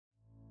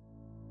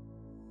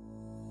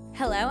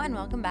Hello and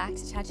welcome back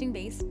to Touching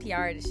Base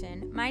PR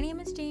Edition. My name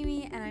is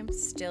Jamie and I'm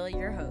still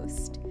your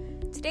host.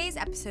 Today's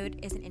episode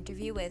is an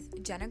interview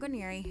with Jenna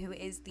Guarneri, who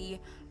is the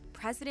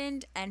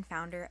president and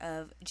founder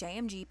of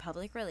JMG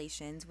Public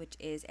Relations, which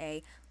is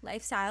a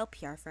lifestyle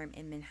PR firm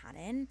in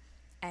Manhattan.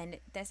 And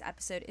this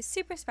episode is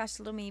super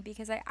special to me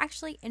because I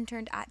actually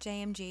interned at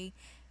JMG.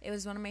 It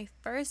was one of my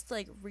first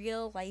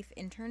real life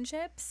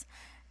internships.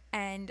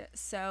 And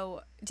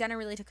so Jenna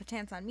really took a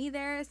chance on me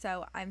there.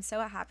 So I'm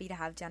so happy to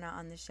have Jenna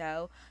on the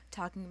show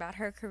talking about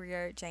her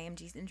career,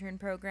 JMG's intern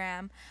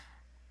program,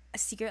 A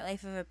Secret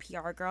Life of a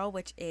PR Girl,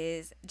 which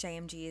is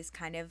JMG's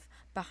kind of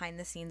behind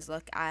the scenes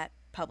look at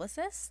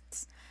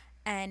publicists,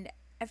 and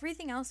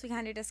everything else we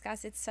kind of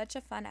discuss. It's such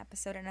a fun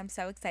episode and I'm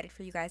so excited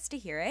for you guys to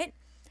hear it.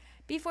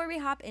 Before we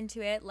hop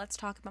into it, let's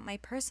talk about my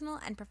personal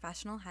and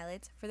professional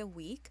highlights for the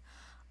week.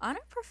 On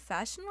a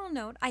professional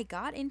note, I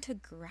got into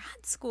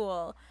grad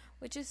school,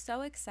 which is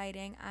so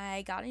exciting.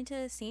 I got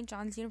into St.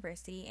 John's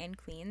University in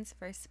Queens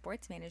for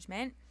sports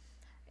management.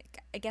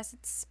 I guess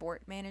it's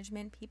sport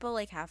management. People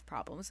have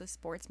problems with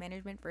sports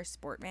management for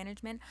sport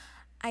management.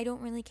 I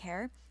don't really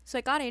care. So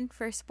I got in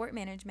for sport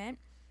management,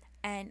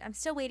 and I'm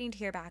still waiting to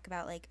hear back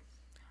about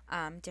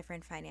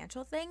different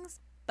financial things.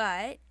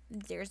 But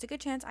there's a good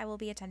chance I will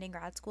be attending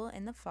grad school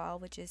in the fall,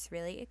 which is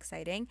really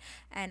exciting.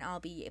 And I'll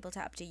be able to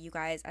update you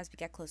guys as we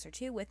get closer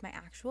to with my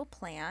actual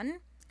plan.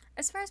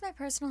 As far as my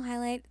personal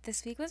highlight,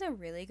 this week was a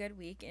really good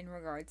week in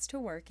regards to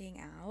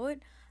working out.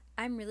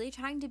 I'm really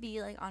trying to be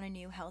on a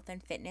new health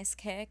and fitness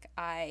kick.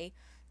 I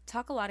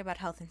talk a lot about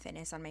health and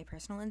fitness on my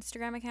personal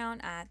Instagram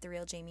account at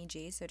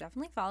TheRealJamieG, so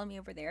definitely follow me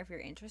over there if you're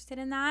interested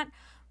in that.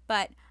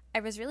 But I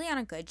was really on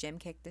a good gym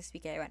kick this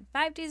week. I went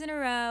 5 days in a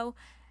row.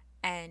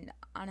 And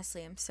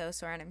honestly, I'm so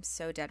sore and I'm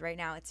so dead right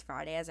now. It's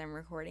Friday as I'm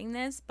recording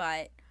this,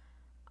 but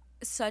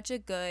such a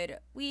good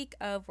week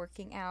of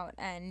working out.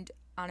 And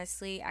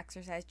honestly,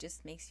 exercise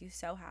just makes you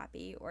so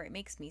happy, or it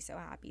makes me so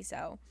happy.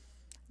 So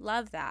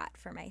love that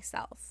for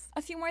myself.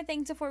 A few more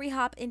things before we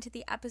hop into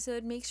the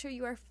episode. Make sure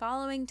you are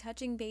following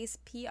Touching Base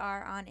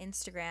PR on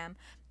Instagram,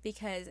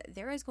 because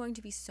there is going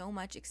to be so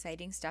much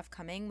exciting stuff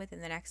coming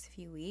within the next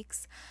few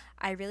weeks.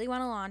 I really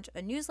want to launch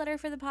a newsletter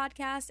for the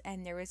podcast,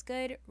 and there was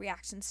good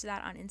reactions to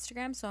that on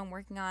Instagram, so I'm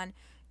working on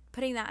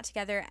putting that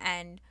together,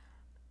 and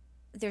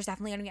there's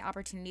definitely going to be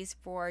opportunities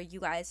for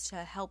you guys to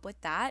help with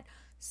that.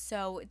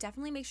 So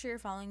definitely make sure you're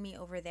following me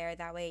over there.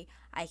 That way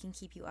I can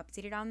keep you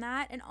updated on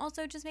that. And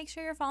also just make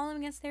sure you're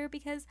following us there,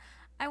 because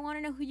I want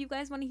to know who you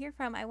guys want to hear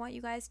from. I want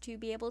you guys to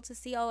be able to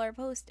see all our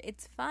posts.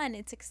 It's fun.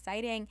 It's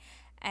exciting.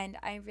 And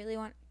I really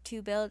want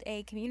to build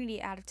a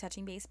community out of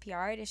Touching Base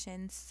PR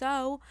Edition.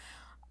 So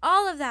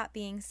all of that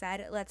being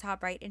said, let's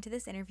hop right into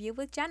this interview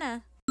with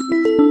Jenna.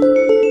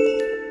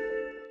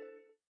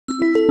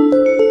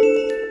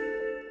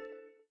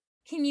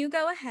 Can you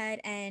go ahead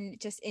and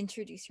just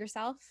introduce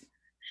yourself?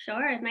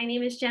 Sure. My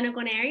name is Jenna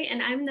Guarneri,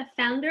 and I'm the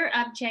founder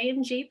of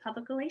JMG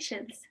Public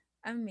Relations.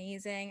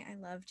 Amazing. I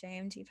love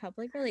JMG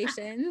Public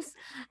Relations.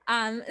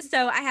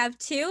 So I have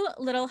two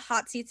little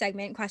hot seat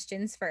segment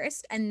questions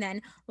first, and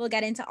then we'll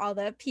get into all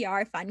the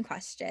PR fun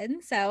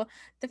questions. So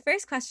the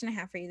first question I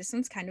have for you, this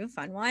one's kind of a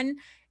fun one.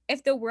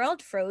 If the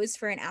world froze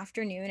for an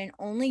afternoon and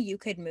only you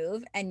could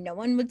move and no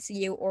one would see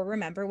you or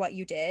remember what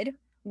you did,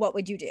 what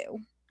would you do?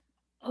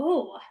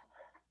 Oh.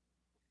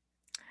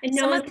 And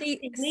no one can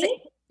see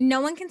me? No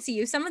one can see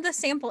you. Some of the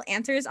sample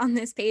answers on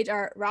this page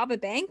are rob a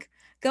bank,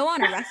 go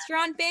on a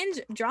restaurant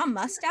binge, draw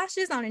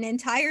mustaches on an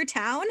entire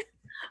town.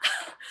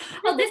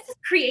 Oh, this is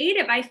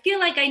creative. I feel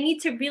like I need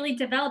to really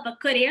develop a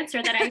good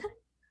answer that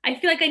I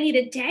feel like I need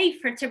a day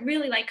to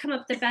really come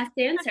up with the best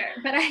answer.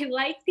 But I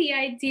like the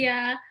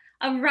idea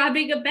of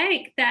robbing a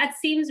bank. That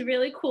seems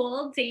really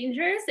cool,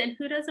 dangerous, and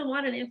who doesn't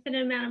want an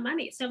infinite amount of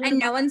money? And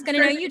no one's going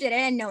to know you did it,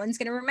 and no one's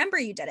going to remember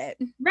you did it.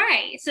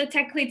 Right. So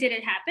technically, did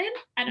it happen?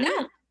 I don't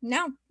know.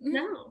 No.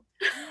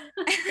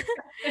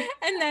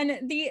 And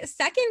then the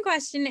second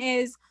question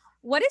is,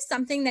 what is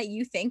something that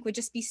you think would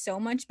just be so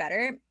much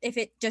better if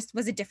it just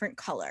was a different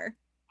color?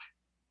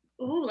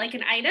 Ooh, like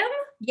an item?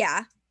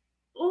 Yeah.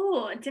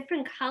 Ooh, a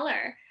different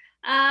color.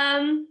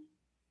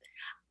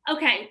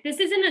 Okay, this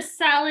isn't a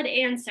solid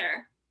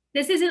answer.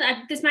 This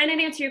might not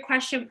answer your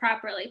question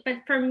properly, but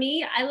for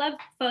me, I love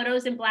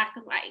photos in black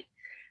and white.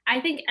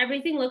 I think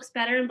everything looks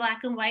better in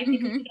black and white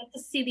because you get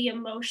to see the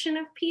emotion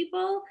of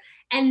people.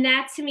 And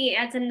that to me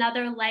adds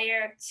another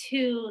layer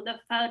to the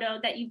photo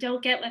that you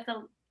don't get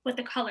with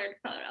a colored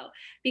photo,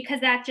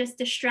 because that just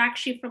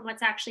distracts you from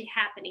what's actually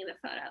happening in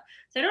the photo.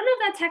 So I don't know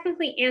if that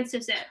technically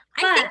answers it.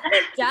 I think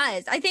it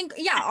does. I think,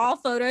 all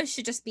photos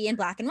should just be in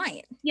black and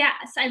white.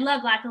 Yes, I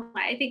love black and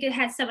white. I think it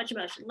has so much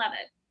emotion. Love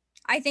it.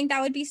 I think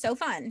that would be so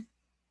fun.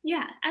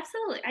 Yeah,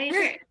 absolutely. I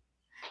agree.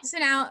 So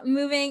now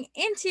moving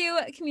into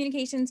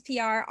communications,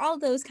 PR, all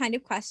those kind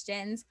of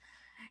questions.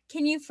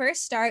 Can you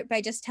first start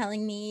by just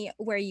telling me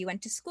where you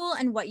went to school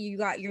and what you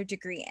got your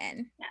degree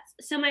in? Yes.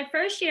 So my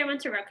first year I went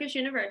to Rutgers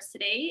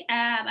University.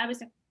 I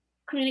was a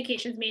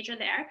communications major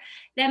there.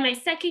 Then my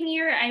second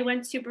year, I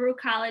went to Baruch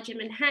College in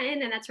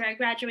Manhattan, and that's where I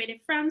graduated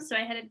from. So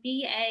I had a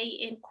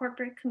BA in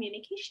corporate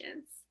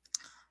communications.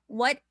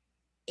 What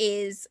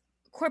is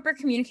corporate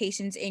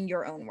communications in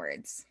your own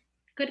words?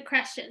 Good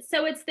question.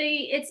 So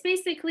it's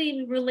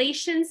basically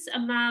relations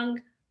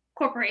among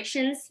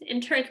corporations,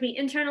 it can be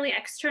internally,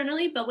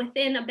 externally, but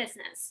within a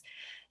business.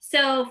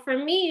 So for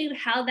me,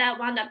 how that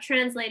wound up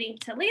translating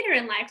to later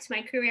in life, to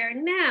my career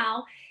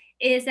now,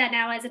 is that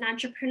now as an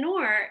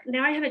entrepreneur,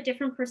 now I have a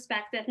different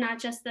perspective, not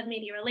just the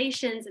media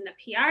relations and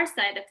the PR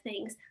side of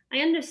things. I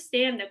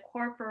understand the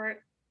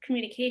corporate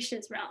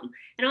communications realm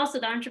and also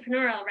the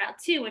entrepreneurial route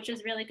too, which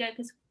is really good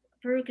because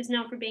Baruch is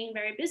known for being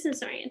very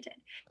business oriented.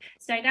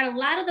 So I got a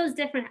lot of those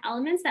different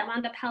elements that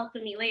wound up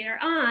helping me later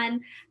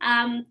on,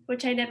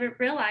 which I never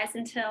realized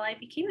until I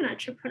became an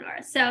entrepreneur.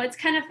 So it's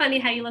kind of funny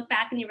how you look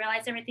back and you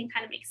realize everything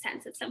kind of makes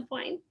sense at some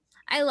point.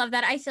 I love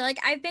that. I feel like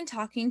I've been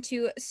talking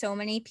to so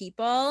many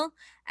people,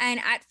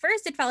 and at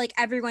first it felt like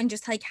everyone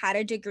just like had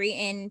a degree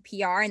in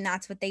PR and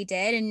that's what they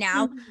did. And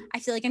now I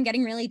feel like I'm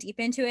getting really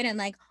deep into it, and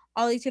like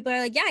all these people are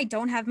like, yeah, I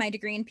don't have my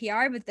degree in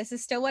PR, but this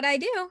is still what I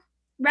do.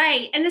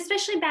 Right. And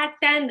especially back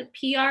then,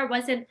 PR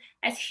wasn't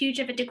as huge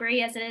of a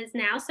degree as it is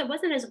now. So it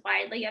wasn't as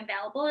widely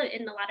available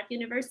in a lot of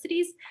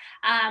universities.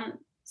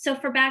 So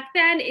for back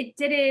then, it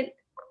didn't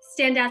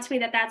stand out to me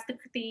that that's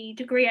the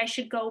degree I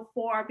should go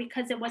for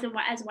because it wasn't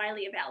as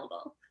widely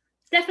available.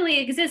 Definitely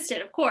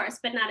existed, of course,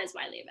 but not as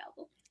widely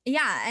available.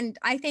 Yeah. And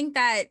I think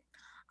that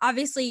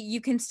obviously you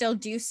can still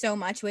do so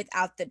much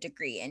without the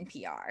degree in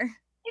PR.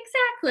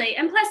 Exactly.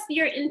 And plus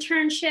your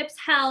internships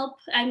help.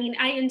 I mean,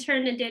 I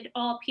interned and did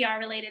all PR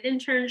related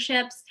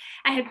internships.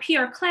 I had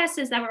PR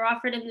classes that were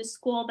offered in the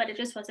school, but it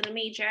just wasn't a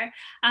major.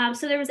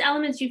 So there was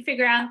elements you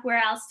figure out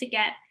where else to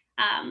get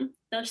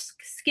those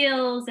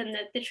skills and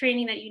the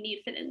training that you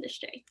need for the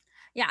industry.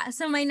 Yeah.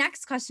 So my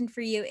next question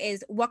for you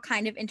is, what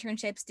kind of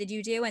internships did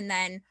you do? And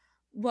then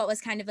what was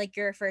kind of like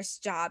your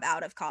first job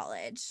out of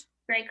college?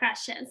 Great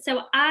question.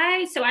 So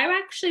I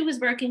actually was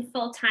working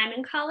full time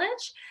in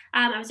college.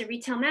 I was a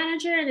retail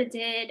manager and I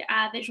did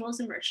visuals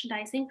and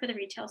merchandising for the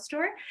retail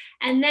store.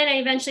 And then I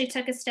eventually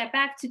took a step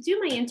back to do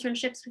my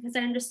internships because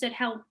I understood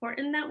how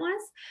important that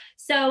was.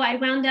 So I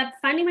wound up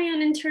finding my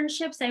own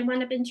internships. I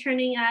wound up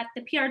interning at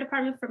the PR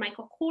department for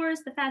Michael Kors,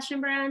 the fashion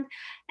brand,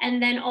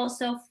 and then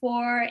also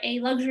for a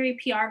luxury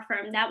PR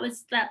firm.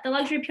 The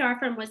luxury PR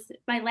firm was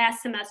my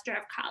last semester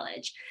of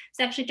college. It's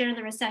actually during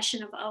the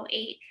recession of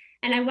 '08.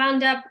 And I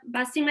wound up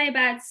busting my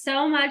butt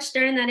so much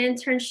during that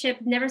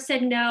internship, never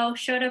said no,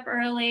 showed up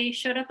early,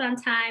 showed up on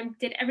time,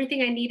 did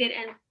everything I needed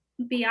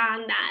and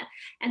beyond that.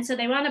 And so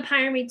they wound up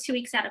hiring me 2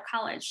 weeks out of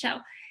college. So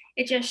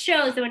it just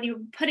shows that when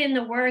you put in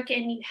the work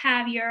and you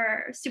have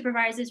your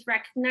supervisors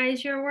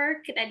recognize your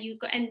work, that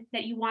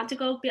you want to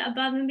go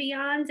above and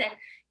beyond, and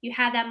you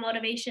have that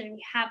motivation and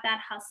you have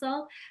that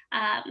hustle,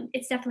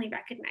 it's definitely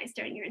recognized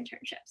during your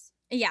internships.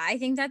 Yeah, I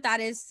think that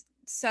is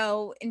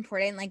so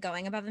important, like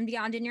going above and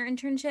beyond in your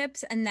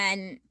internships, and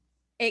then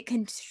it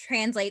can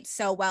translate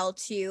so well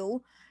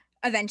to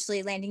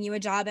eventually landing you a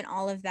job and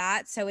all of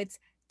that. So it's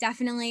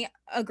definitely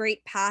a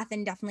great path,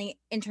 and definitely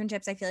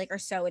internships I feel like are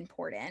so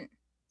important.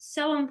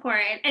 So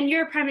important. And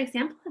you're a prime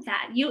example of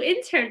that. You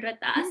interned with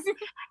us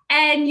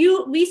and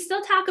we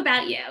still talk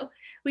about you.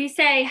 We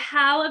say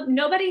how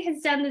nobody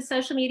has done the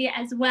social media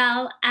as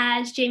well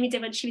as Jamie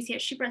did when she was here.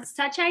 She brought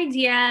such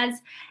ideas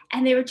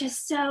and they were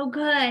just so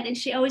good. And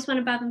she always went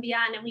above and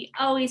beyond. And we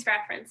always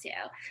reference you.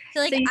 So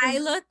like I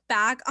look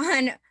back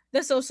on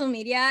the social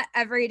media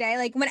every day.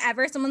 Like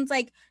whenever someone's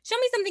like, show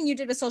me something you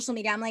did with social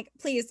media, I'm like,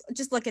 please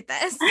just look at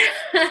this.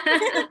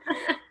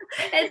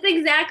 It's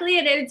exactly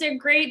it. It's a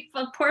great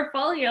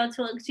portfolio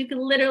tool because you can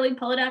literally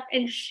pull it up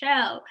and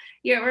show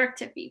your work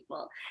to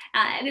people.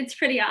 And it's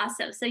pretty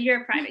awesome. So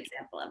you're a prime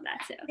example of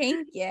that too.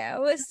 Thank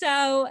you.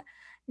 So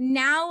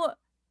now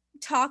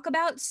talk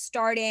about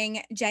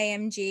starting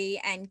JMG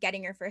and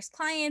getting your first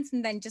clients,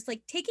 and then just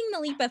like taking the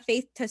leap of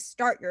faith to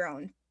start your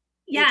own.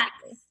 Yeah.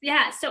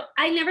 So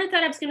I never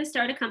thought I was going to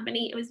start a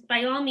company. It was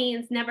by all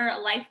means never a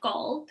life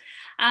goal.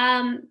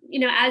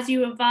 As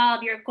you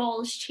evolve, your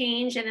goals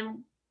change, and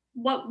then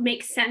what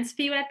makes sense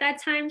for you at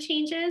that time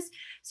changes.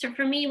 So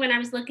for me, when I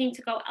was looking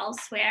to go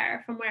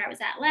elsewhere from where I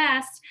was at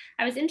last,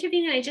 I was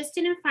interviewing and I just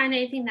didn't find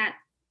anything that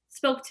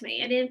spoke to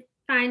me. I didn't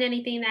find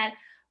anything that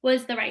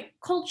was the right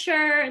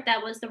culture,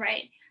 that was the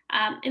right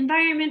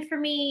environment for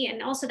me,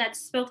 and also that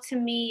spoke to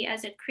me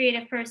as a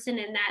creative person,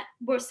 and that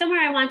were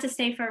somewhere I want to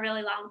stay for a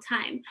really long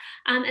time.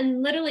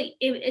 And literally,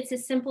 it's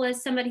as simple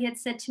as somebody had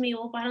said to me,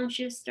 well, why don't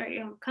you start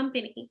your own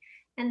company?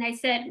 And I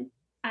said,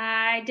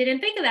 I didn't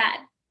think of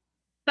that,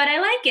 but I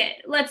like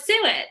it. Let's do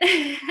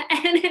it.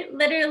 And it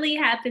literally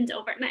happened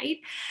overnight.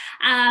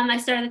 I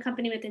started the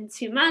company within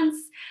 2 months,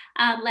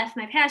 left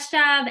my past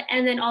job,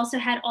 and then also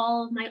had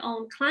all of my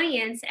own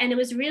clients. And it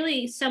was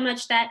really so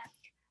much that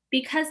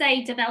because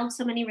I developed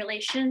so many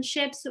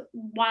relationships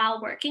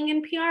while working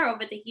in PR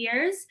over the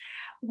years,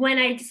 when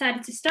I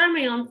decided to start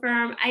my own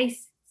firm, I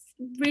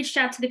reached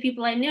out to the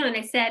people I knew and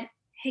I said,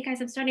 hey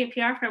guys, I'm starting a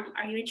PR firm.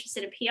 Are you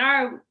interested in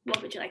PR?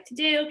 What would you like to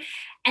do?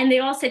 And they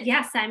all said,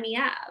 yes, sign me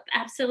up.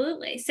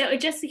 Absolutely. So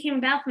it just came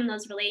about from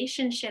those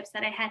relationships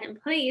that I had in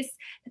place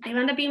that they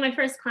wound up being my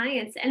first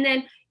clients. And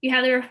then you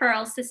have the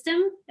referral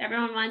system.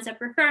 Everyone winds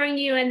up referring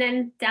you. And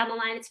then down the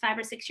line, it's 5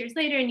 or 6 years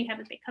later and you have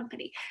a big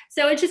company.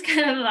 So it just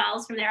kind of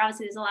evolves from there.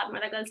 Obviously, there's a lot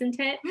more that goes into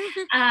it.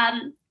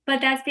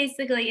 But that's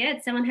basically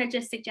it. Someone had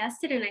just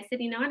suggested, and I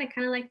said, you know what, I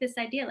kind of like this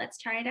idea. Let's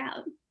try it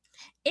out.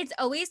 It's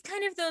always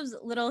kind of those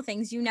little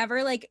things. You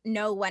never like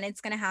know when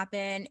it's going to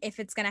happen, if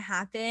it's going to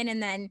happen,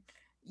 and then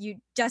you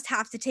just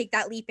have to take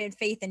that leap in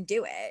faith and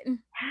do it.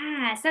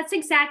 Yes, that's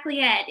exactly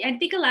it. I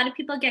think a lot of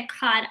people get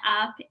caught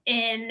up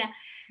in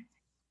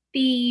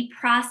the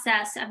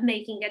process of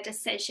making a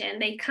decision.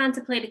 They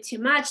contemplate it too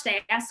much. They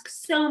ask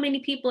so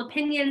many people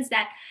opinions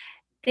that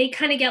they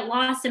kind of get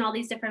lost in all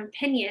these different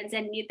opinions,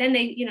 and then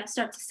they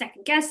start to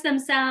second guess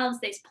themselves.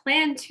 They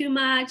plan too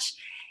much.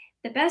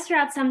 The best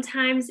route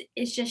sometimes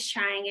is just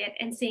trying it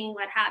and seeing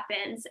what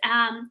happens,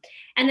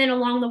 and then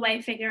along the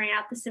way figuring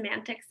out the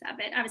semantics of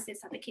it. Obviously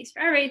it's not the case for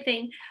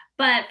everything,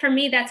 but for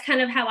me that's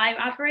kind of how I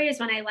operate. Is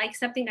when I like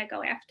something, I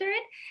go after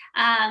it,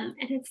 and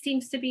it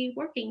seems to be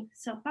working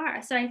so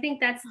far. So I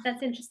think that's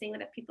interesting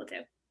that people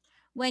do.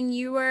 When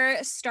you were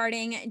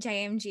starting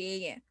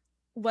JMG,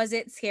 was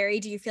it scary?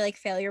 Do you feel like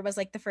failure was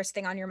like the first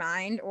thing on your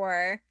mind,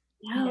 or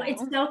No,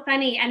 it's no? so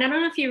funny. And I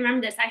don't know if you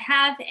remember this. I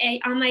have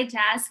on my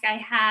desk, I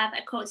have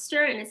a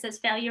coaster and it says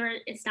failure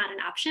is not an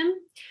option.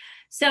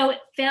 So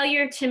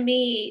failure to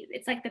me,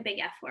 it's like the big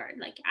F word.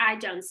 Like I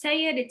don't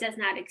say it, it does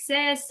not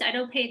exist. I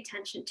don't pay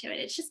attention to it.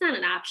 It's just not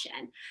an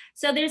option.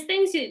 So there's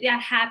things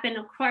that happen,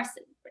 of course,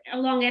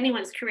 along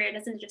anyone's career. It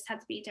doesn't just have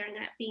to be during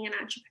that being an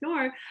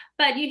entrepreneur,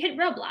 but you hit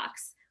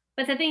roadblocks.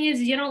 But the thing is,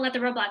 you don't let the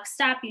roadblock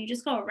stop you. You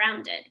just go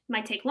around it. It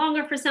might take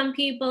longer for some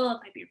people. It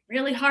might be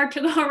really hard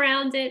to go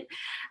around it.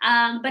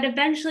 But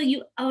eventually,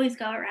 you always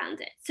go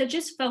around it. So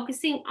just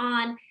focusing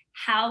on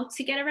how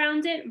to get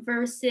around it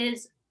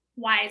versus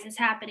why is this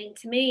happening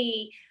to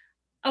me?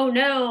 Oh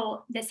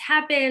no, this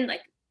happened.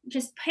 Like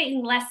just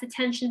paying less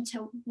attention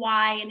to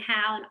why and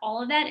how and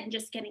all of that and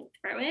just getting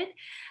through it.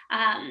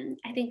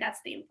 I think that's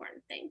the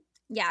important thing.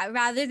 Yeah,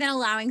 rather than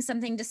allowing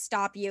something to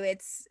stop you,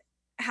 it's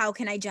how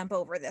can I jump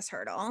over this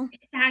hurdle?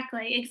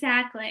 Exactly,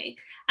 exactly.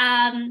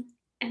 And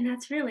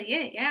that's really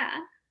it. Yeah.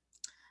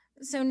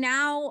 So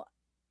now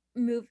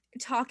move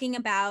talking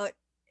about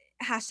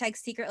hashtag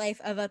secret life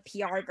of a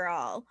PR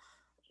girl.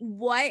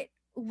 What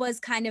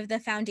was kind of the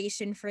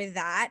foundation for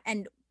that,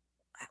 and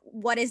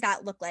what does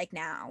that look like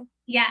now?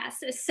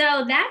 Yes.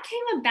 So that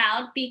came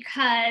about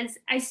because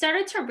I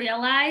started to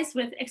realize,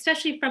 with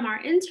especially from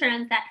our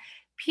interns, that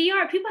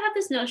PR, people have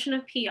this notion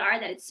of PR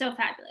that it's so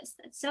fabulous,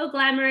 that's so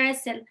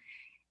glamorous, and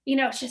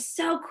it's just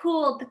so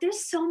cool. But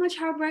there's so much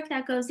hard work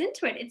that goes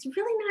into it. It's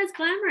really not as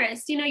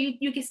glamorous.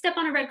 You can step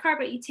on a red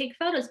carpet, you take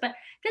photos, but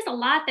there's a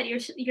lot that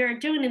you're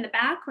doing in the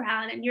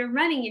background, and you're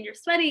running and you're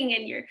sweating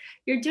and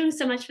you're doing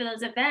so much for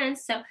those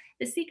events. So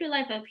the secret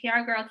life of a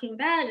PR girl came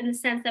about in the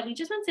sense that we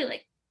just want to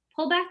like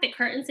pull back the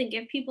curtains and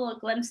give people a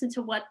glimpse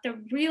into what the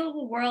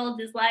real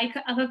world is like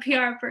of a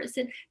PR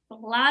person. A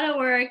lot of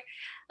work.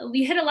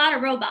 We hit a lot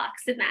of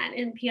roadblocks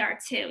in PR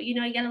too. You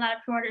get a lot of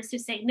reporters who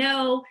say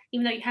no,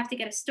 even though you have to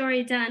get a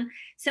story done.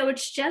 So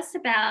it's just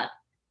about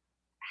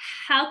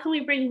how can we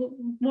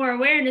bring more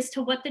awareness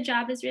to what the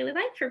job is really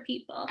like for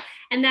people,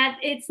 and that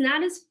it's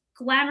not as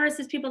glamorous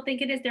as people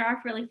think it is. There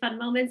are really fun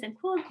moments and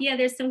cool. Yeah,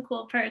 there's some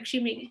cool perks.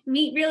 You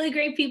meet really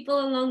great people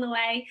along the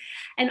way,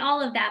 and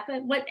all of that.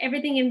 But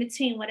everything in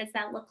between? What does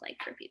that look like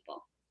for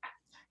people?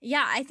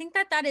 Yeah, I think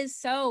that that is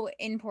so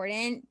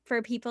important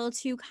for people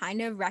to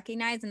kind of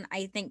recognize. And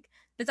I think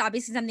that's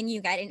obviously something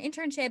you get in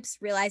internships,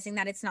 realizing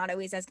that it's not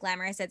always as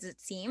glamorous as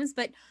it seems.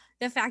 But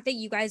the fact that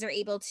you guys are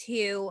able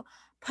to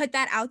put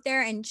that out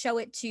there and show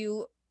it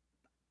to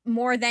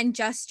more than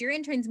just your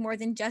interns, more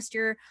than just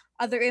your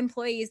other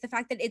employees, the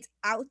fact that it's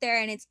out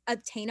there and it's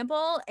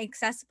obtainable,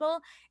 accessible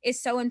is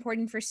so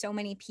important for so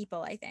many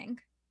people, I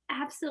think.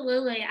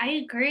 Absolutely. I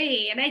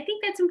agree. And I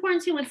think that's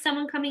important too with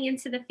someone coming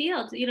into the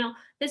field.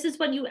 This is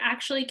what you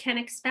actually can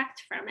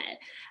expect from it.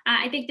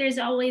 I think there's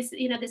always,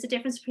 there's a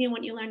difference between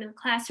what you learn in the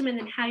classroom and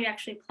then how you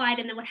actually apply it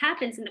and then what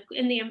happens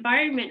in the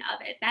environment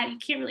of it. That you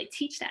can't really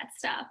teach that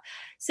stuff.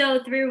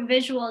 So through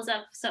visuals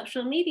of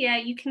social media,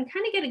 you can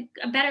kind of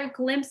get a better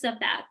glimpse of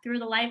that through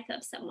the life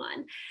of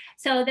someone.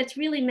 So that's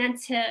really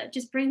meant to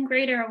just bring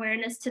greater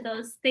awareness to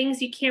those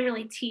things you can't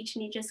really teach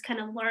and you just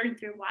kind of learn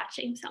through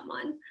watching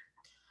someone.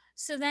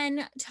 So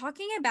then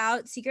talking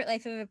about Secret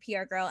Life of a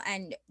PR Girl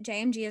and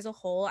JMG as a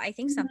whole, I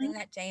think Mhm. something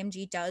that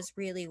JMG does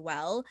really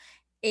well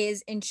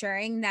is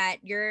ensuring that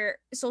your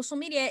social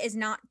media is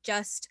not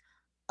just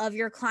of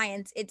your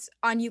clients, it's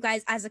on you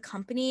guys as a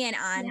company and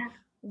on Yeah.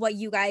 what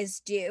you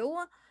guys do.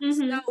 Hmm.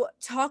 So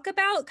talk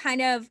about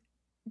kind of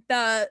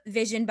the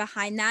vision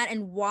behind that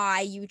and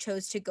why you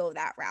chose to go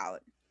that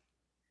route.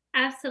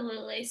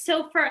 Absolutely.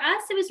 So for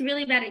us, it was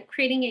really about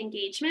creating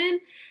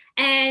engagement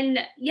And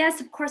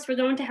yes, of course, we're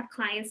going to have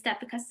client stuff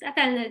because at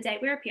the end of the day,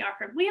 we're a PR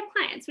firm. We have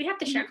clients. We have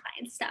to share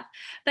client stuff.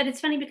 But it's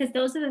funny because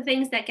those are the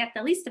things that get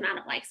the least amount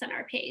of likes on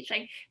our page.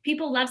 Like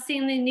people love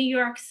seeing the New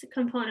York's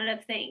component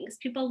of things.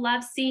 People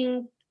love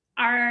seeing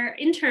our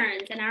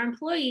interns and our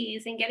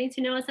employees and getting to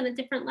know us on a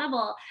different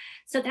level.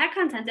 So that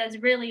content does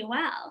really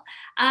well.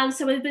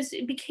 So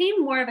it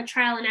became more of a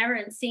trial and error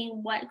and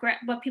seeing what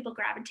people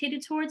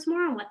gravitated towards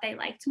more and what they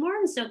liked more.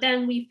 And so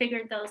then we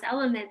figured those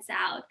elements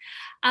out.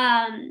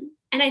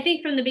 And I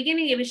think from the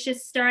beginning, it was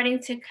just starting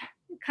to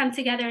come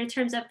together in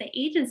terms of the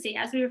agency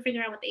as we were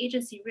figuring out what the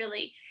agency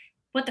really,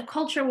 what the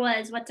culture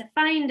was, what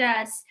defined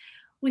us.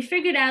 We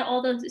figured out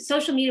all those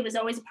social media was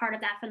always a part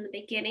of that from the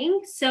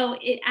beginning. So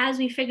as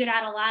we figured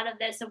out a lot of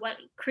this of what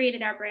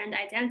created our brand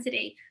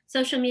identity,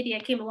 social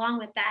media came along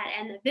with that,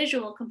 and the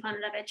visual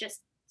component of it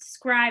just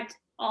described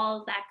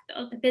all of that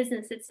of the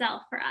business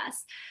itself for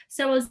us.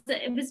 So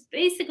it was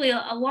basically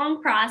a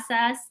long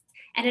process,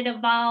 and it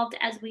evolved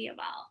as we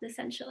evolved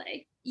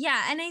essentially.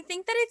 Yeah, and I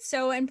think that it's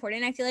so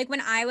important. I feel like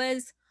when I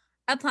was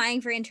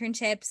applying for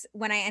internships,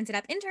 when I ended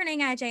up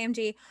interning at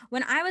JMG,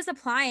 when I was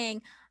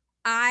applying,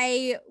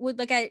 I would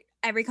look at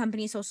every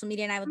company's social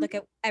media and I would look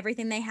at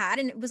everything they had.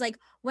 And it was like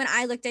when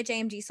I looked at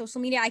JMG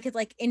social media, I could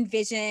like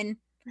envision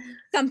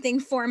something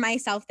for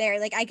myself there.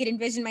 Like I could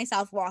envision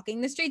myself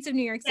walking the streets of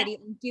New York Yeah. City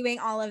and doing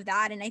all of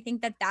that. And I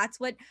think that that's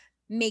what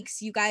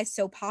makes you guys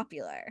so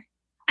popular.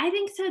 I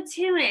think so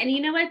too. And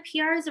you know what?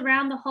 PR is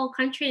around the whole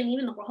country and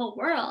even the whole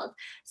world.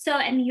 So,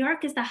 and New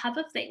York is the hub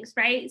of things,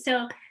 right?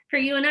 So, for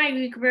you and I,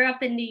 we grew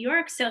up in New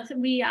York. So,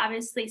 we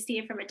obviously see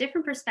it from a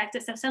different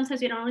perspective. So, sometimes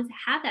we don't always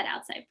have that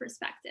outside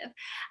perspective.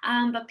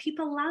 But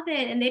people love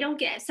it. And they don't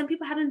get, some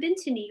people haven't been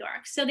to New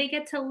York. So, they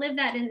get to live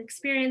that and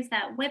experience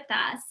that with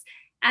us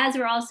as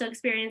we're also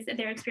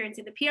they're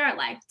experiencing the PR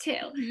life too.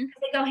 Mhm.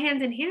 They go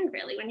hand in hand,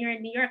 really. When you're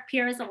in New York,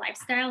 PR is a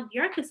lifestyle, New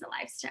York is a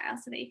lifestyle.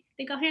 So they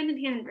go hand in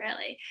hand,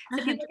 really.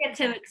 So people get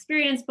to 100%.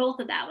 experience both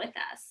of that with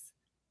us.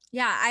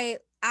 Yeah, I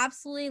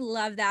absolutely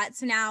love that.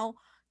 So now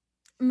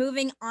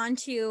moving on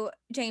to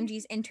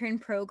JMG's intern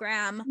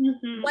program,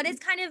 what Mhm. is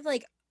kind of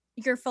like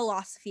your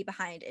philosophy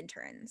behind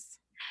interns?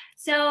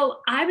 So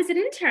I was an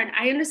intern.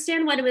 I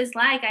understand what it was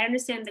like. I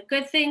understand the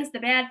good things, the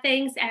bad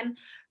things. And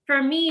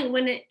for me,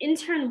 when an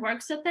intern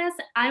works with us,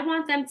 I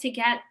want them to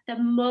get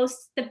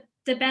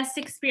the best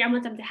experience. I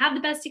want them to have the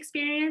best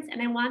experience,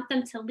 and I want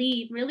them to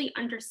leave really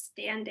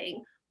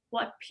understanding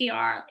what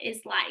PR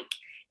is like,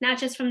 not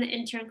just from the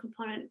intern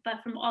component,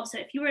 but from also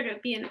if you were to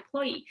be an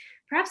employee,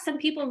 perhaps some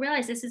people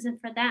realize this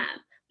isn't for them.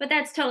 But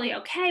that's totally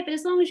okay. But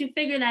as long as you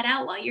figure that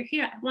out while you're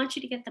here, I want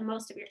you to get the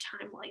most of your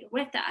time while you're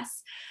with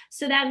us.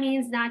 So that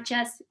means not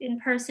just in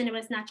person, it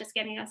was not just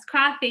getting us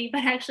coffee,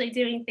 but actually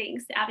doing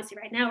things. Obviously,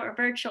 right now we're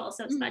virtual,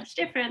 so it's Mhm. much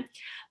different,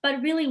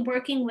 but really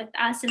working with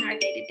us in our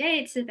day to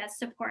day to best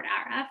support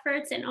our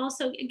efforts and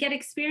also get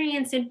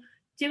experience in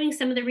doing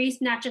some of the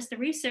not just the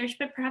research,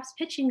 but perhaps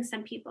pitching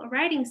some people,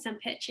 writing some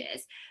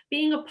pitches,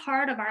 being a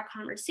part of our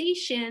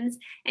conversations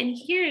and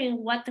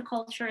hearing what the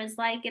culture is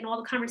like and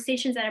all the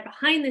conversations that are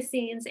behind the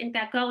scenes and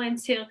that go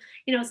into,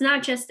 it's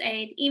not just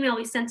an email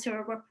we send to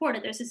a reporter.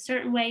 There's a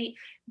certain way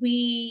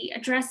we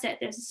address it.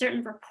 There's a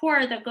certain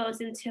rapport that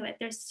goes into it.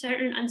 There's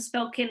certain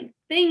unspoken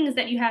things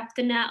that you have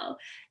to know.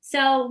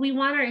 So we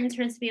want our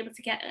interns to be able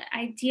to get an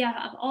idea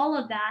of all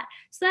of that.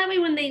 So that way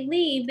when they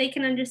leave, they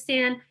can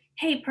understand,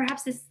 hey,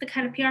 perhaps this is the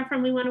kind of PR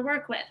firm we want to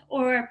work with,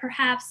 or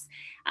perhaps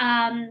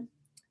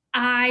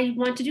I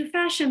want to do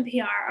fashion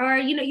PR, or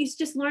you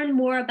just learn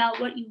more about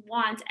what you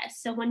want.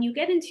 So when you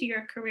get into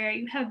your career,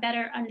 you have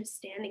better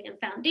understanding and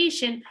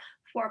foundation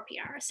for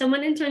PR. So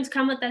when interns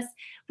come with us,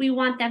 we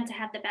want them to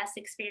have the best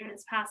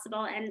experience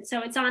possible, and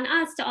so it's on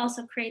us to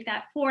also create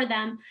that for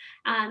them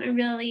and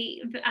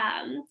really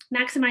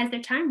maximize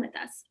their time with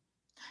us.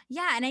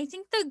 Yeah, and I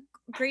think the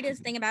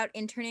greatest thing about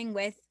interning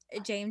with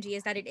JMG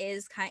is that it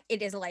is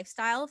a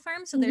lifestyle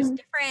firm. So Mhm.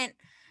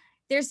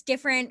 there's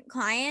different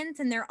clients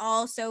and they're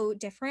all so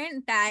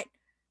different that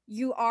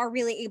you are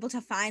really able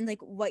to find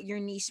like what your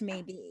niche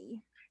may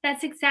be.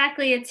 That's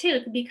exactly it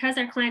too. Because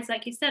our clients,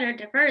 like you said, are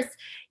diverse,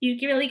 you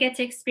really get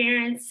to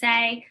experience,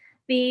 say,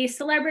 the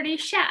celebrity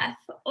chef,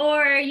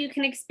 or you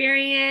can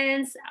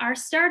experience our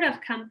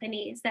startup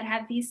companies that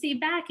have VC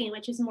backing,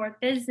 which is more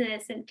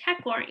business and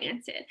tech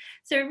oriented.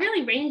 So it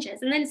really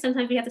ranges. And then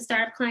sometimes we have the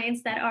startup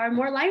clients that are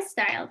more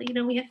lifestyle.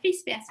 We have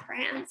face-based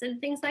brands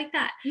and things like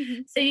that.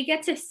 Mhm. So you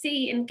get to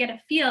see and get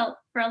a feel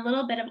for a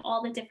little bit of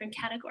all the different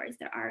categories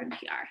there are in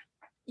PR.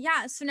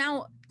 Yeah, so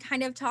now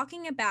kind of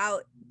talking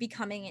about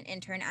becoming an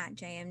intern at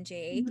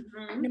JMG.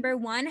 Mhm. Number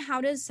one,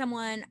 how does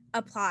someone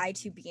apply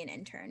to be an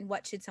intern?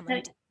 What should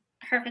someone do?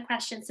 Perfect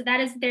question. So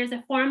there's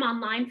a form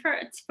online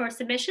for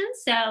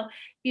submissions. So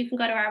you can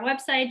go to our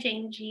website,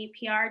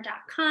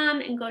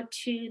 jngpr.com, and go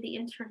to the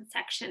intern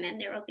section, and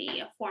there will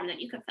be a form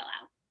that you can fill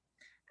out.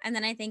 And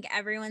then I think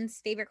everyone's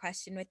favorite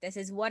question with this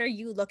is what are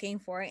you looking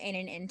for in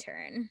an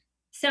intern?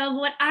 So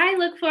what I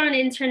look for in an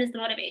intern is the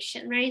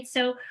motivation, right?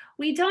 So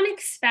we don't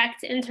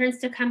expect interns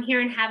to come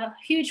here and have a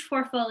huge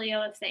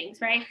portfolio of things,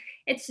 right?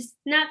 It's just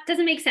not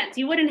doesn't make sense.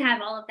 You wouldn't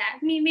have all of that.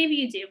 I mean, maybe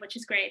you do, which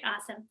is great,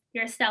 awesome.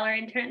 You're a stellar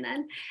intern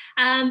then.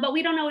 But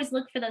we don't always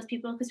look for those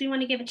people because we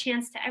want to give a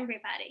chance to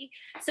everybody.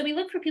 So we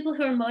look for people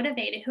who are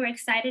motivated, who are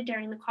excited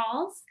during the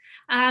calls,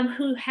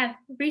 who have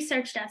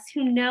researched us,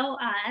 who know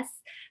us.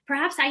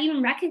 Perhaps I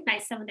even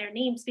recognize some of their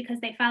names because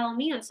they follow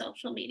me on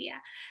social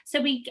media.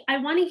 So I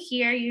want to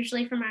hear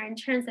usually from our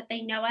interns that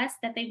they know us,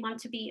 that they want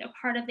to be a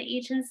part of the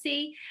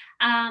agency,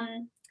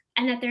 and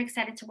that they're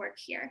excited to work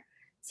here.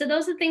 So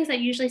those are things that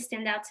usually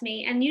stand out to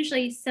me. And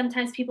usually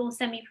sometimes people will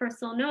send me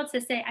personal notes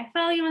that say, I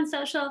follow you on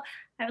social.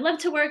 I would love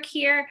to work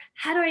here.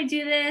 How do I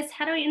do this?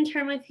 How do I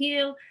intern with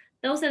you?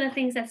 Those are the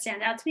things that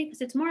stand out to me because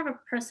it's more of a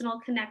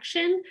personal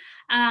connection.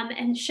 And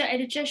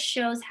it just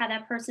shows how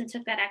that person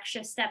took that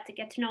extra step to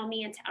get to know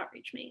me and to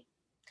outreach me.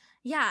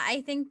 Yeah,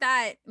 I think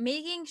that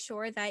making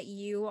sure that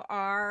you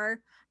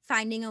are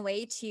finding a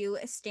way to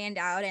stand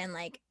out and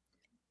like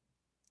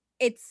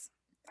it's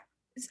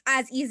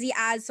as easy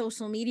as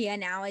social media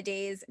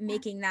nowadays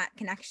making that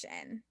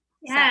connection.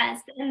 So,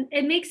 Yes, and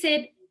it makes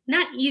it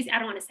not easy. I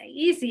don't want to say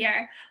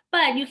easier,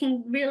 but you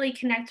can really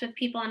connect with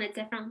people on a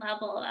different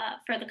level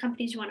for the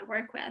companies you want to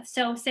work with.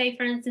 So, say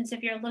for instance,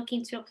 if you're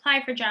looking to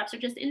apply for jobs or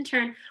just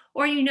intern,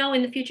 or you know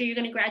in the future you're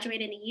going to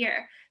graduate in a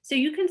year, so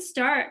you can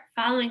start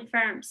following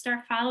firms,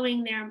 start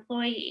following their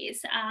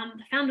employees,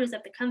 the founders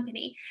of the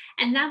company,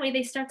 and that way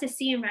they start to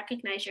see and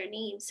recognize your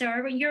name.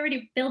 So you're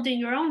already building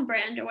your own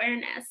brand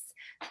awareness.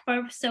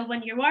 So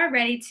when you are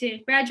ready to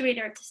graduate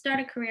or to start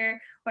a career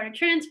or to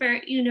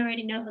transfer, you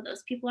already know who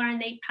those people are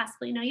and they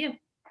possibly know you.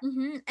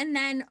 and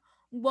then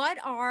what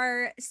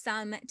are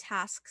some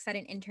tasks that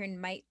an intern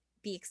might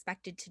be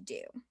expected to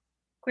do?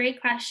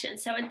 Great question.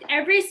 So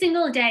every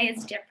single day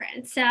is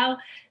different. So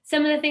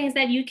some of the things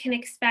that you can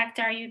expect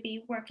are you'd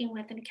be working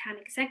with an account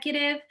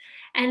executive,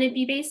 and it'd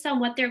be based on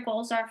what their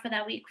goals are for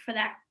that week for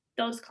that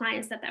those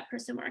clients that that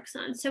person works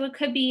on. So it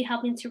could be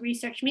helping to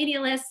research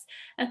media lists.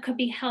 It could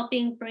be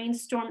helping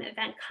brainstorm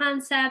event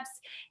concepts.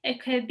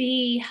 It could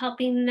be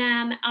helping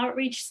them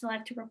outreach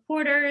select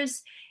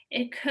reporters.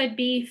 It could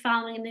be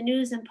following the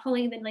news and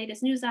pulling the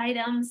latest news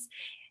items.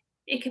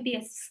 It could be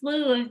a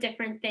slew of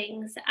different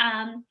things.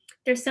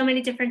 There's so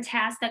many different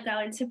tasks that go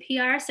into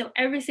PR, so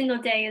every single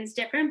day is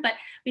different. But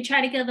we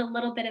try to give a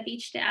little bit of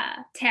each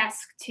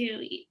task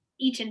to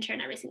each intern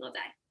every single day.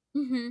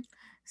 hmm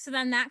So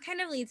then that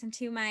kind of leads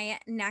into my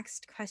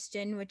next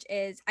question, which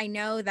is I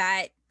know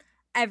that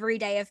every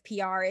day of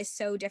PR is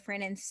so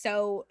different and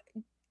so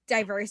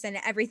diverse, and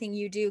everything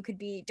you do could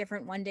be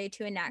different one day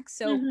to the next.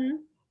 So, Hmm.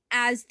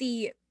 as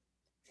the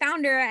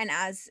founder and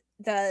as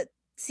the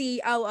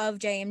CEO of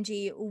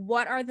JMG,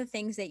 what are the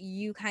things that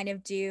you kind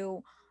of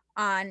do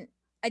on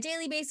a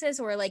daily basis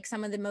or like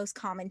some of the most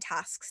common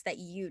tasks that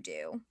you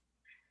do?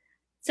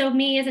 So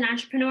me as an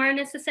entrepreneur,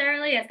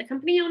 necessarily as the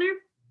company owner,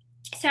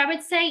 so I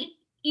would say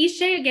each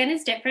day again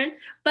is different,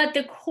 but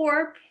the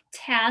core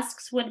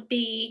tasks would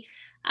be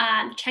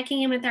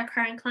checking in with our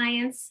current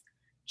clients,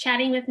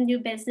 chatting with new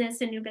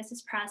business and new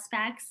business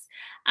prospects,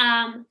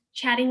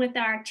 chatting with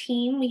our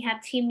team. We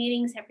have team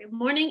meetings every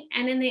morning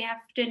and in the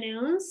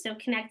afternoons, so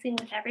connecting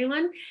with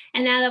everyone.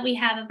 And now that we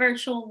have a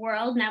virtual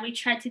world, now we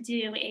try to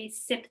do a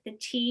sip the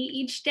tea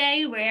each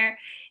day where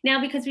now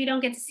because we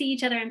don't get to see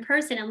each other in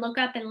person and look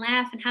up and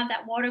laugh and have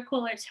that water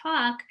cooler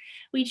talk,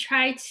 we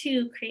try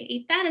to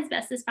create that as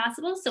best as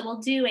possible. So we'll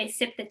do a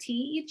sip the tea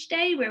each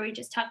day where we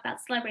just talk about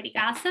celebrity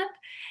gossip.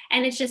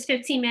 And it's just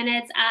 15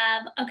 minutes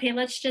of, okay,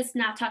 let's just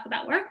not talk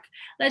about work.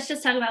 Let's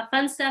just talk about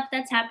fun stuff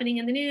that's happening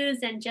in the news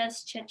and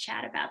just chit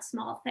chat about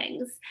small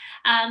things.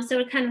 So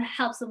it kind of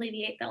helps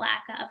alleviate the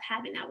lack of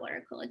having that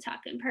water cooler talk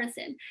in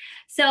person.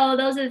 So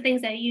those are the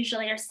things that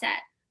usually are set.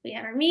 We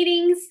have our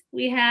meetings,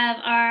 we have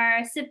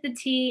our sip the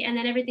tea, and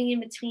then everything in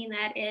between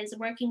that is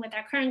working with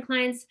our current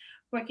clients,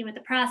 working with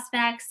the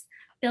prospects,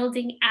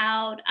 building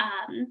out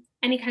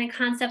any kind of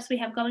concepts we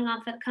have going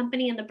on for the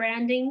company and the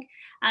branding.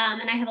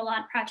 And I have a lot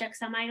of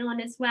projects on my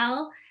own as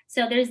well.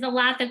 So there's a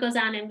lot that goes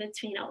on in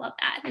between all of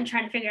that and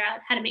trying to figure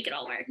out how to make it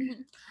all work.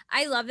 Mhm.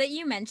 I love that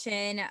you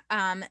mention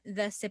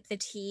the sip the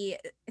tea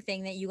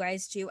thing that you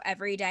guys do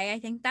every day. I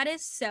think that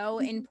is so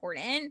Mhm.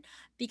 important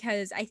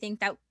because I think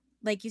that,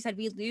 like you said,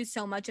 we lose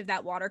so much of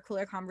that water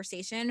cooler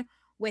conversation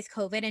with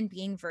COVID and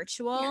being Yeah.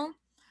 virtual.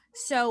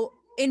 So,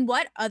 in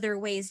what other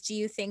ways do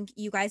you think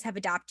you guys have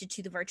adapted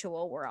to the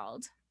virtual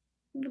world?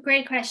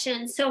 Great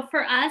question. So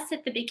for us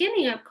at the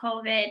beginning of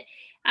COVID,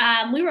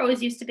 we were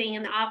always used to being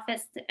in the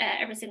office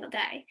every single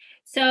day.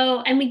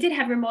 So, and we did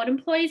have remote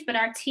employees, but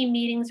our team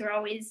meetings were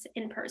always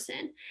in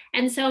person.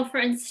 And so, for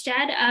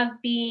instead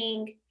of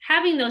being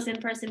having those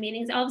in person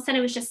meetings, all of a sudden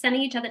it was just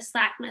sending each other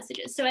Slack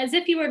messages. So, as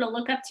if you were to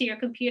look up to your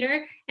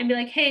computer and be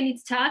like, "Hey, I need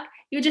to talk,"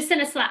 you would just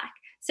send a Slack.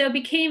 So it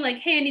became like,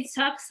 "Hey, I need to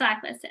talk,"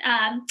 Slack list,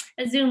 a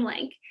Zoom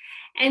link,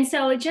 and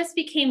so it just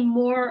became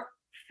more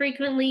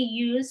frequently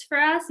used for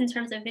us in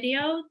terms of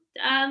video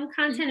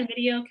content and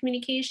video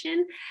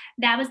communication,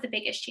 that was the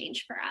biggest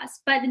change for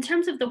us. But in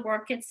terms of the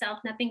work itself,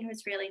 nothing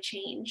has really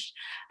changed.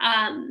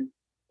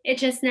 It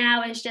just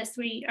now is just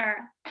we are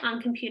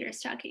on computers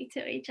talking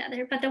to each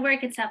other, but the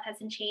work itself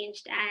hasn't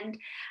changed. And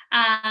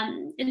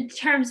in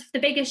terms, the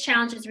biggest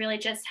challenge is really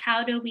just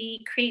how do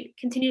we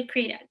continue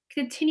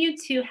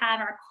to have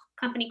our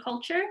company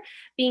culture.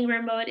 Being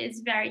remote is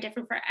very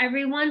different for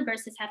everyone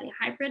versus having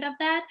a hybrid of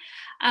that.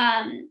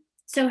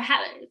 So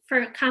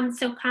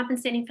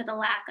compensating for the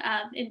lack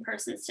of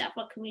in-person stuff,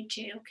 what can we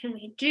do? Can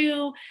we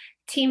do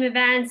team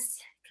events?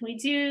 Can we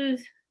do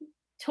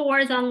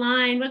tours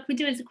online? What can we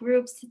do as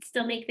groups to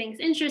still make things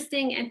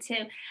interesting and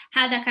to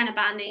have that kind of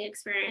bonding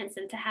experience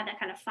and to have that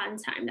kind of fun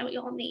time that we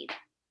all need?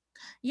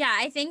 Yeah,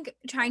 I think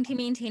trying to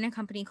maintain a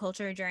company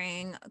culture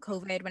during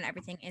COVID when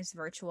everything is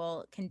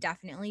virtual can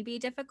definitely be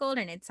difficult,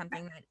 and it's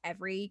something that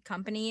every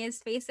company is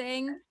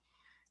facing.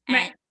 And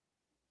Right.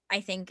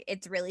 I think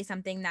it's really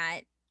something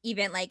that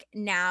even like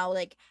now,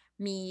 like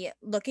me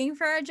looking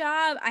for a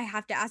job, I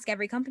have to ask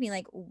every company,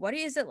 like, what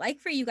is it like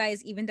for you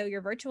guys, even though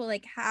you're virtual?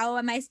 Like, how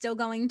am I still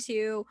going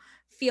to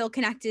feel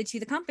connected to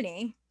the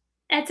company?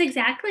 That's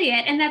exactly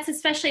it. And that's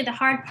especially the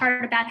hard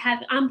part about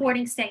having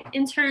onboarding, say,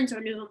 interns or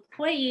new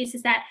employees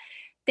is that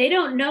they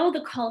don't know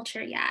the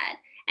culture yet.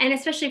 And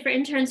especially for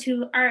interns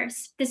who are,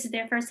 this is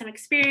their first time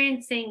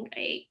experiencing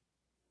a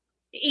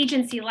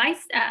agency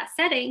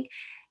setting,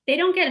 they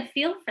don't get a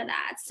feel for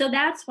that. So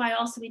that's why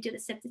also we do the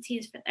sip the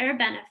teas for their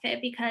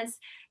benefit because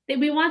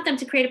we want them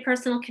to create a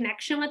personal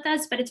connection with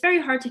us, but it's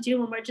very hard to do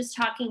when we're just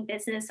talking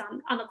business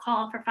on the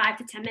call for 5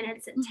 to 10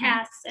 minutes and Mhm.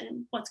 tasks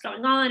and what's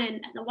going on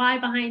and the why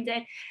behind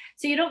it.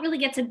 So you don't really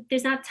get to,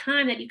 there's not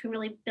time that you can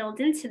really build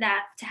into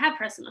that to have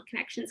personal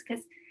connections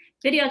because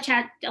video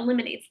chat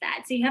eliminates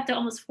that. So you have to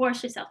almost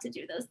force yourself to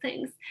do those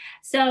things.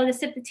 So the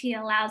sip the tea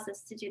allows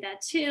us to do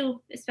that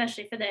too,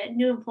 especially for the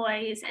new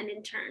employees and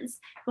interns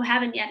who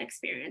haven't yet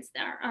experienced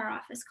our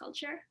office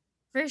culture.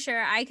 For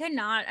sure. I could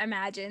not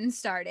imagine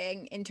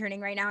starting interning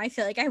right now. I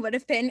feel like I would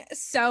have been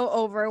so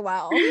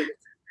overwhelmed.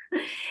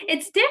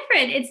 It's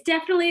different. It's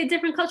definitely a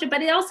different culture,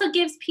 but it also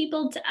gives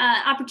people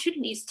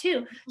opportunities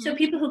too. So Mhm.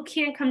 people who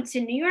can't come to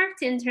New York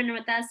to intern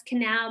with us can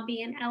now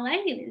be in LA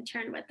and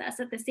intern with us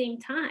at the same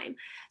time.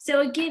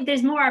 So again,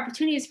 there's more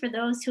opportunities for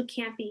those who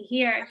can't be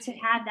here to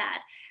Right. have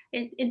that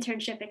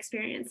internship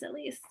experience at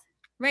least.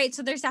 Right.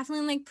 So there's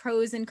definitely like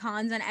pros and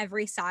cons on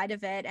every side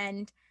of it.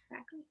 And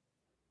Exactly.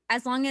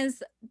 as long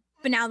as,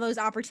 but now those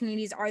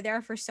opportunities are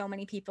there for so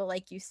many people,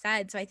 like you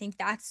said. So I think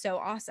that's so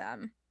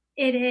awesome.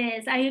 It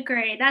is. I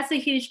agree. That's a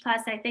huge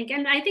plus, I think.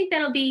 And I think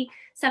that'll be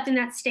something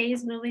that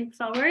stays moving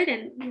forward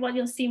and what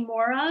you'll see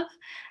more of.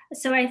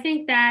 So I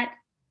think that's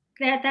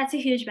a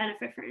huge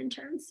benefit for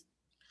interns.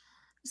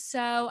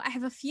 So I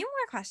have a few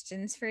more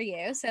questions for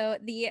you. So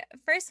the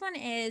first one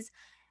is,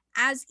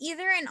 as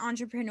either an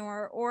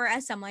entrepreneur or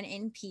as someone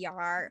in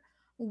PR,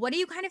 what do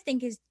you kind of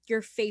think is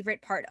your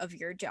favorite part of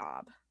your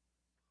job?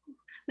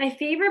 My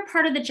favorite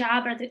part of the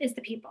job is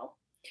the people.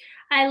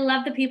 I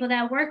love the people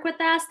that work with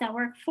us, that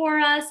work for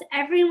us.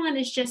 Everyone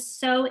is just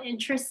so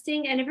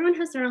interesting and everyone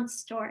has their own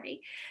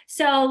story.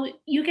 So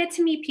you get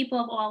to meet people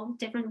of all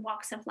different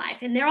walks of life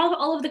and they're all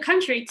over the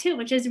country too,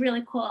 which is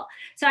really cool.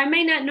 So I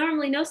may not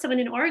normally know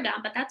someone in Oregon,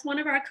 but that's one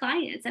of our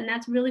clients and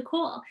that's really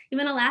cool,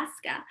 even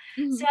Alaska.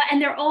 So, Mhm.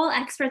 and they're all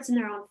experts in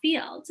their own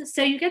fields.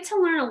 So you get to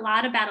learn a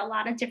lot about a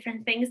lot of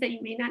different things that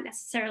you may not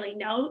necessarily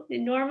know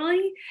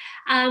normally.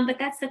 But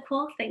that's the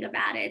cool thing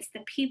about it. It's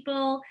the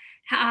people.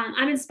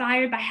 I'm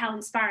inspired by how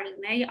inspiring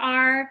they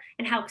are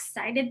and how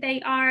excited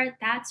they are.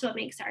 That's what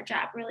makes our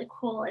job really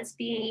cool is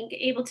being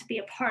able to be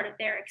a part of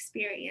their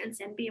experience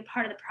and be a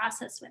part of the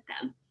process with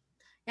them.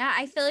 Yeah,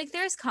 I feel like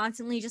there's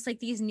constantly just like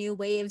these new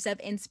waves of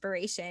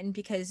inspiration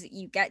because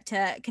you get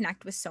to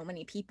connect with so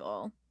many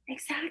people.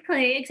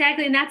 Exactly,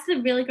 exactly. And that's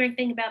the really great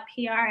thing about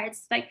PR.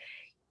 It's like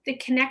the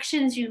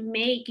connections you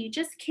make, you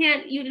just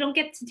can't, you don't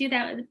get to do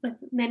that with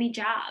many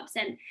jobs.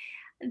 And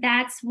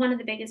that's one of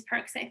the biggest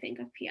perks, I think,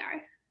 of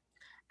PR.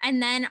 And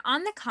then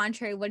on the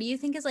contrary, what do you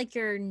think is like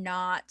your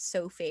not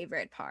so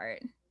favorite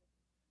part?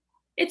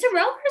 It's a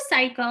roller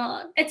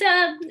cycle.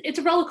 It's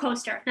a roller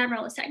coaster, not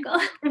roller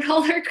cycle,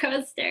 roller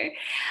coaster.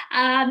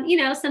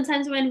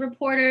 Sometimes when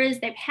reporters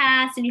they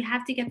pass and you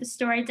have to get the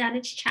story done,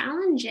 it's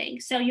challenging.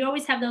 So you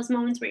always have those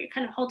moments where you're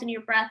kind of holding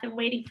your breath and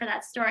waiting for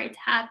that story to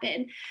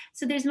happen.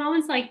 So there's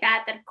moments like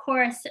that that of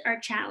course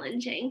are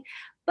challenging.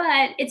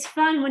 But it's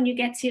fun when you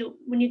get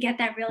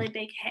that really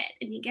big hit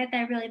and you get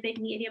that really big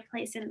media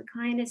place and the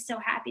client is so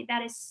happy.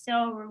 That is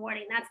so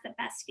rewarding. That's the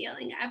best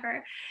feeling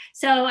ever.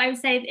 So I would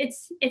say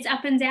it's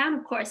up and down,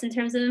 of course, in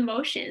terms of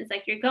emotions.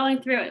 Like you're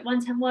going through it.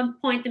 One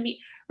point, the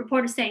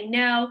reporter's saying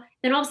no,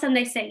 then all of a sudden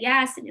they say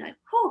yes, and you're like,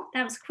 "Oh,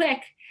 that was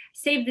quick,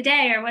 saved the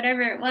day," or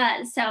whatever it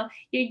was. So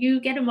you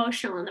get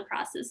emotional in the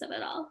process of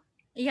it all.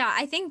 Yeah,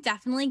 I think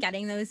definitely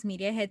getting those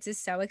media hits is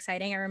so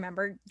exciting. I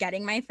remember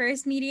getting my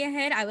first media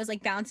hit. I was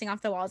like bouncing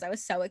off the walls. I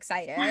was so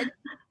excited.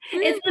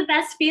 It's the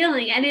best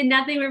feeling, and then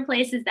nothing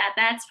replaces that.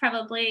 That's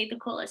probably the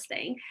coolest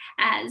thing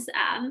as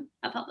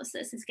a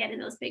publicist, is getting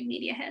those big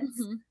media hits.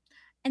 Mhm.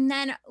 And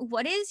then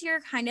what is your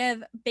kind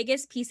of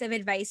biggest piece of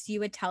advice you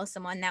would tell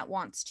someone that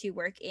wants to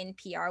work in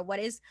PR? What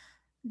is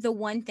the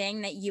one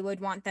thing that you would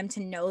want them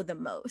to know the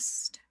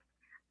most?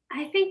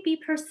 I think be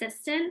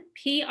persistent.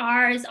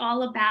 PR is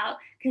all about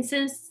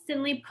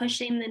consistently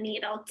pushing the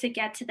needle to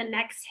get to the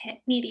next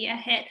media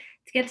hit,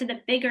 to get to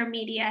the bigger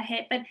media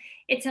hit. But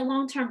it's a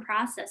long term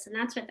process. And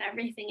that's with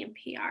everything in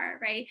PR,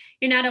 right?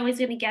 You're not always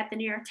going to get the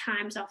New York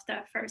Times off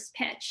the first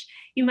pitch.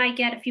 You might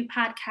get a few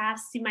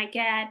podcasts, you might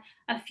get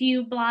a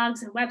few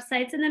blogs and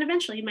websites, and then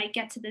eventually you might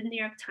get to the New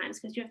York Times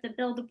because you have to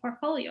build a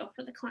portfolio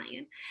for the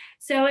client.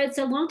 So it's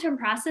a long-term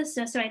process.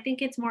 So I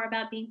think it's more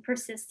about being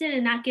persistent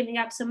and not giving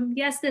up. So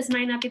yes, this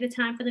might not be the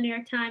time for the New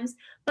York Times,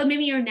 but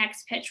maybe your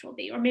next pitch will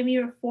be, or maybe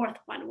your fourth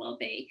one will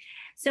be.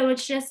 So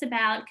it's just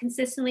about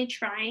consistently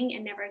trying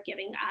and never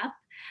giving up.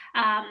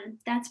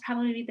 That's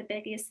probably the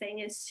biggest thing,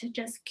 is to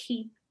just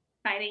keep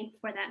fighting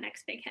for that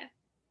next big hit.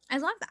 I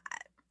love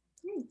that.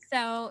 Thanks.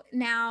 So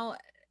now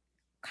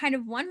kind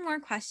of one more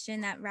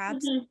question that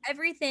wraps Mhm.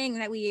 everything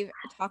that we've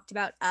talked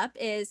about up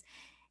is,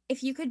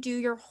 if you could do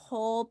your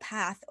whole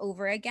path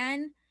over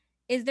again,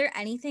 is there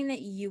anything that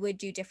you would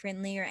do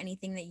differently or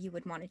anything that you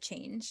would want to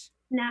change?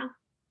 No,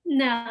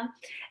 no.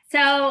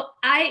 So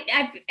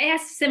I've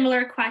asked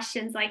similar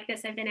questions like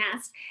this, I've been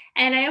asked,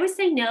 and I always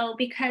say no,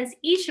 because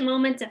each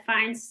moment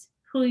defines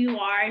who you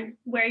are and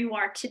where you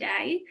are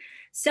today.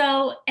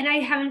 So, and I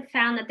haven't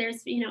found that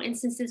there's,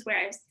 instances where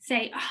I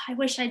say, oh, I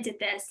wish I did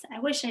this. I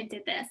wish I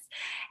did this.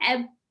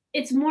 And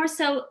it's more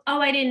so,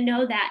 oh, I didn't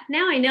know that.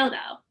 Now I know,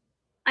 though.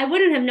 I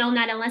wouldn't have known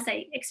that unless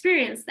I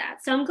experienced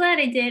that. So I'm glad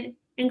I did.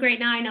 And great,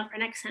 now I know for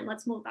next time,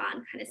 let's move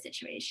on, kind of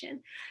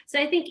situation. So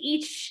I think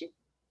each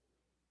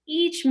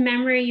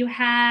memory you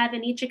have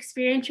and each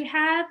experience you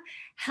have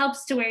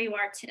helps to where you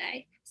are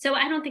today. So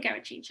I don't think I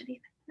would change anything.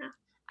 No.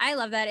 I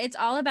love that. It's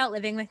all about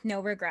living with no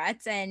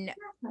regrets and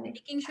Exactly.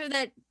 making sure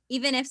that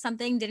even if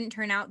something didn't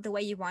turn out the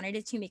way you wanted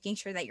it to, making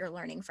sure that you're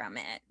learning from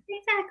it.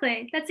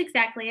 Exactly. That's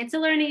exactly. It's a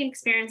learning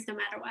experience no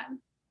matter what.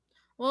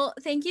 Well,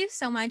 thank you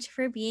so much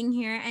for being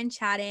here and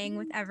chatting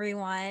with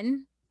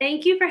everyone.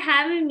 Thank you for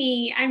having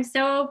me. I'm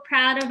so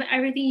proud of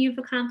everything you've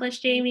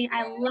accomplished, Thank Jamie.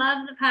 I you.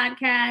 love the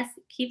podcast.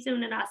 Keep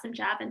doing an awesome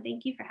job, and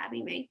thank you for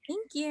having me.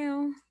 Thank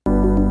you.